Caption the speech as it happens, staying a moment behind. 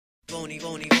phony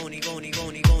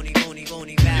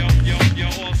rap. Yo,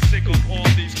 all sick of all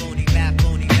these phony rap.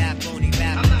 I'm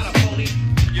not a phony.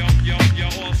 Yo,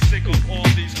 all sick of all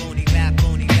these phony rap.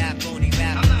 I'm not a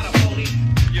phony.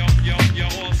 Yo,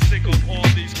 all sick of all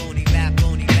these phony rap.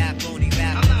 I'm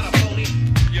not a phony.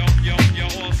 Yo,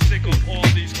 all sick of all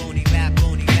these phony rap.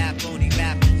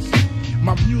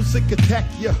 My music attack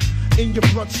ya in your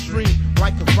bloodstream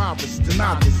like a virus.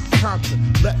 Deny this, time to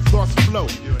let thoughts flow.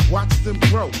 Watch them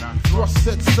grow. Frost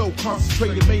said so,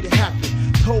 concentrated, made it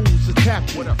happen. Toes are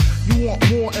tapping. You want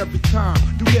more every time.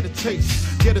 You get a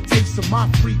taste of my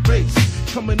free bass.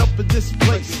 Coming up in this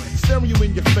place, stereo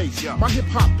in your face. My hip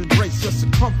hop embrace your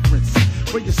circumference.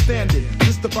 Where you're standing,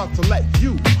 just about to let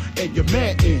you and your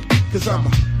man in. Cause I'm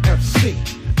a MC,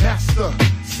 master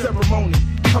ceremony.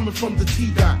 Coming from the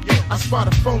T-Dot, I spot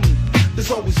a phony.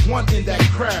 There's always one in that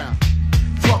crowd,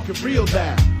 talking real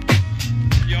loud.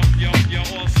 Yo,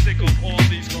 all sick of all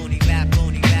these phony rap.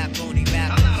 I'm not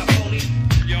a phony.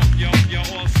 Yo,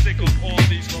 all sick of all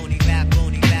these phony rap.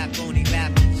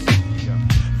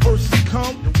 Verses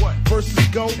come, verses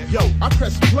go. Yo, I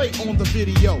press play on the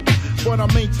video, but I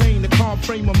maintain the calm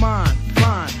frame of mind.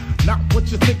 Fine, not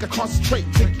what you think. I concentrate,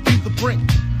 take you to the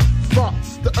brink.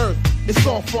 Thoughts, the earth, it's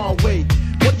all far away.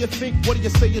 What do you think? What do you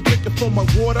say? You're drinking from my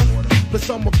water? But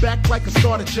on my back like a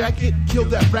starter jacket. Kill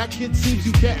that racket, seems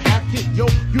you can't hack it. Yo,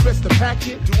 you best to pack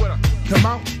it. Come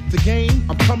out the game,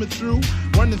 I'm coming through,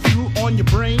 running through on your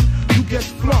brain. You get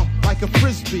flumped like a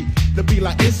frisbee. They'll be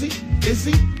like, is he?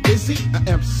 An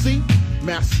MC,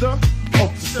 master of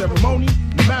the ceremony.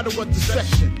 No matter what the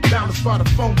section, down the spot of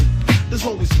phony. There's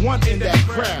always one in that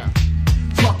crowd,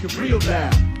 talking real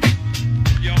loud.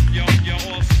 Yo,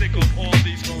 all sick of all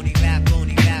these phony rap. I'm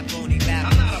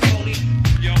not a phony.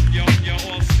 Yo,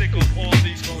 all sick of all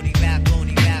these phony rap.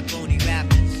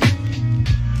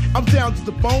 I'm down to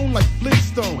the bone like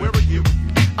Flintstone. Where are you?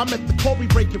 I'm at the Corey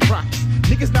breaking rocks.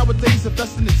 Niggas nowadays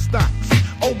investing in stocks.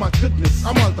 Oh my goodness,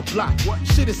 I'm on the block.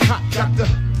 Shit is hot, got the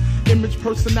image,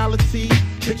 personality.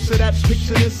 Picture that,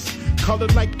 picture this.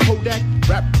 Colored like Kodak,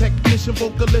 rap technician,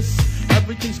 vocalist.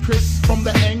 Everything's crisp from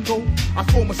the angle. I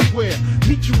form a square,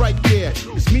 meet you right there.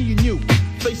 It's me and you,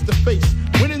 face to face.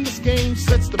 Winning this game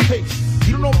sets the pace.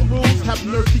 You know the rules, have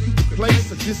nerve to you to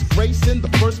place a disgrace in the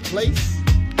first place.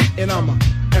 And I'm a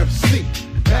MC,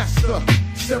 master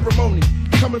ceremony.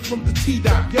 Coming from the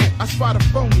T-Dot, yo, I spot a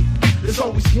phony. There's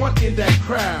always one in that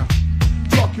crowd,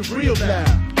 talking real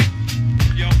loud.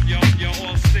 Yo,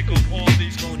 all sick of all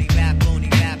these phony rap. I'm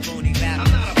not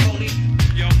a phony.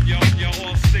 Yo,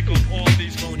 all sick of all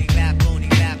these phony rap. I'm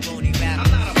not a phony.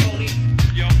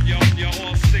 Yo,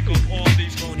 all sick of all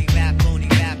these phony rap. I'm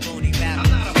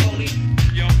not a phony.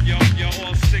 Yo,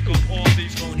 all sick of all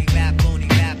these phony rap.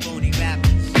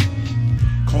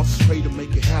 Concentrate to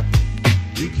make it happen.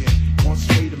 We can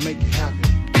concentrate to make it happen.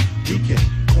 We can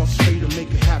concentrate to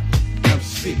make it happen.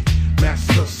 MC,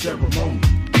 master ceremony.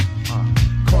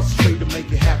 Concentrate to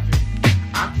make it happen.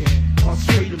 I can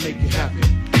concentrate to make it happen.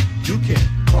 You can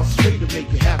concentrate to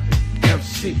make it happen.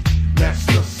 MC,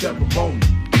 master ceremony.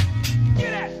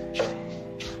 Get at.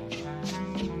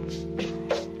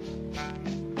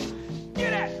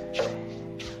 Get at.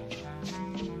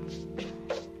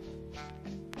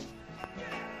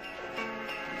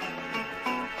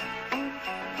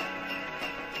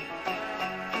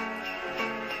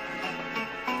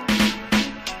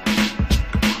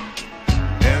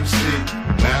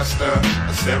 A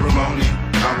ceremony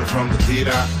coming from the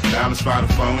T-Dot, down the spot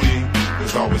of phony.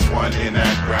 There's always one in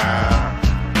that crowd.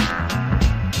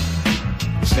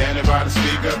 Standing by the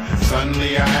speaker,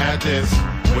 suddenly I had this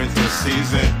winter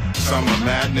season, summer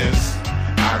madness.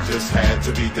 I just had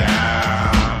to be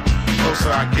down. The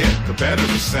closer I get, the better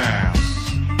the sound.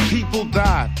 People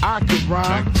died, I could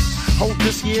rhyme. Hold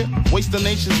this here, waste the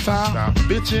nation's time. Stop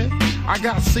bitching. I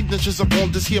got signatures up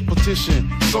on this here petition.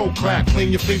 So clap, clean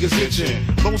your fingers itching.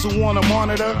 Those who wanna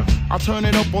monitor, I'll turn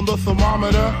it up on the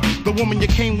thermometer. The woman you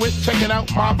came with, checking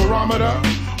out my barometer.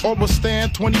 Or will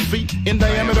stand 20 feet in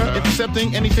diameter,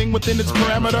 accepting anything within its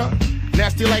parameter.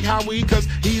 Nasty like Howie, cause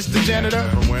he's the janitor.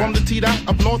 From the T-Dot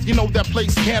up north, you know that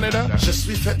place, Canada. Je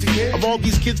suis fatigué. Of all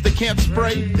these kids that can't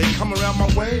spray, they come around my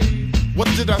way. What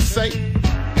did I say?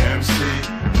 MC,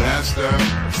 master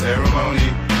of ceremony,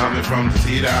 coming from the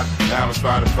T-Dot, down the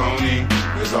spot of phony.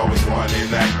 There's always one in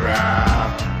that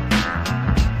crowd.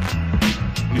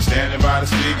 You're standing by the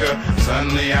speaker,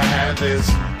 suddenly I had this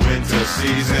winter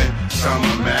season,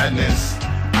 summer madness.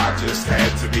 I just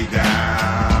had to be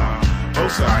down.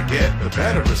 Closer I get, the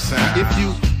better it sounds. If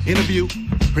you interview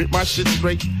Print my shit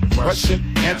straight. Question,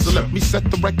 answer, let me set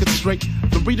the record straight.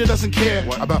 The reader doesn't care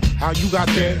about how you got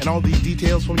there and all these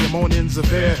details from your morning's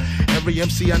affair. Every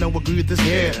MC I know agree with this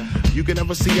here. You can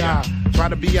never see I try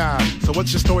to be I. So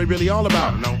what's your story really all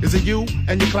about? Is it you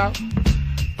and your clout?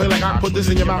 Play like I put this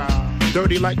in your mouth.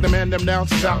 Dirty like the man them down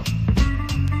south.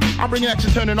 I'll bring it at you,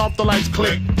 turning off the lights,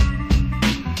 click.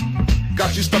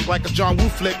 Got you stuck like a John Woo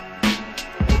flick.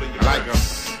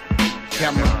 Lights,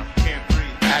 camera,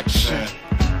 action.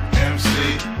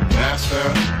 MC,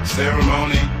 master,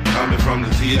 ceremony. Coming from the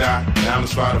T-Dot, down the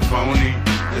spot of phony.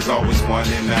 There's always one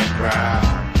in that crowd.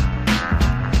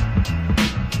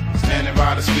 Standing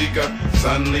by the speaker,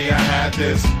 suddenly I had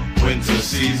this. Winter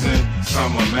season,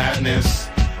 summer madness.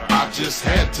 I just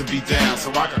had to be down,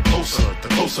 so I got closer. The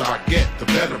closer I get, the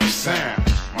better the sound.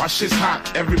 My shit's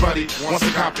hot, everybody wants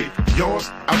a copy.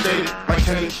 Yours, outdated, like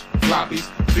 10-inch floppies.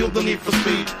 Feel the need for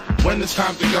speed when it's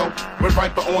time to go. We're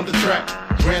Viper on the track,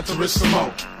 Gran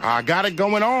Turismo. I got it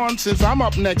going on since I'm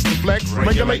up next to flex.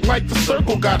 Regulate like the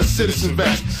circle, got a citizen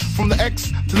vest. From the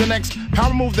X to the next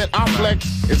power move that I flex.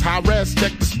 It's high res,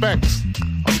 check the specs.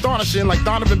 Astonishing like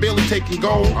Donovan Bailey taking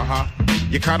gold.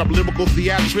 You caught up lyrical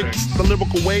theatrics, the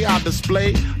lyrical way I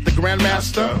display. The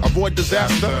grandmaster, avoid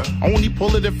disaster. Only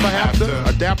pull it if I have to.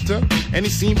 Adapter, any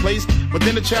scene placed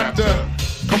within a chapter.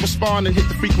 Come respond and hit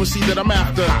the frequency that I'm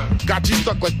after. Got you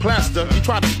stuck like plaster. You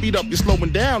try to speed up, you're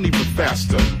slowing down even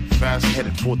faster. Fast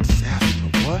headed for disaster.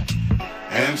 What?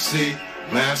 MC,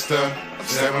 master,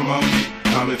 ceremony.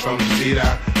 Coming from the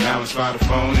T-Dot, down the spot of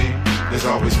phony. There's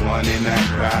always one in that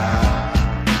crowd.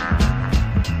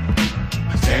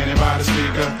 Standing by the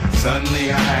speaker, suddenly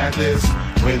I had this.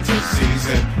 Winter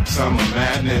season, summer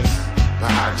madness. But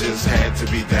I just had to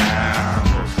be down.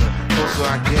 Closer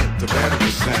I get, the better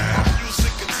the sound.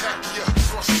 Music and tech, yeah,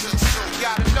 so you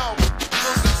gotta know.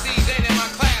 Most MCs ain't in my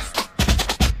class.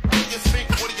 What do you think?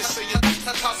 What do you say?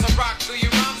 I toss a rock through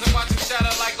your rhymes and watch them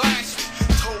shatter like glass.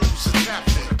 Toes are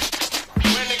tapping.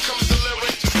 When it comes to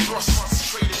lyrics, just thrust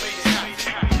straight and make it happen.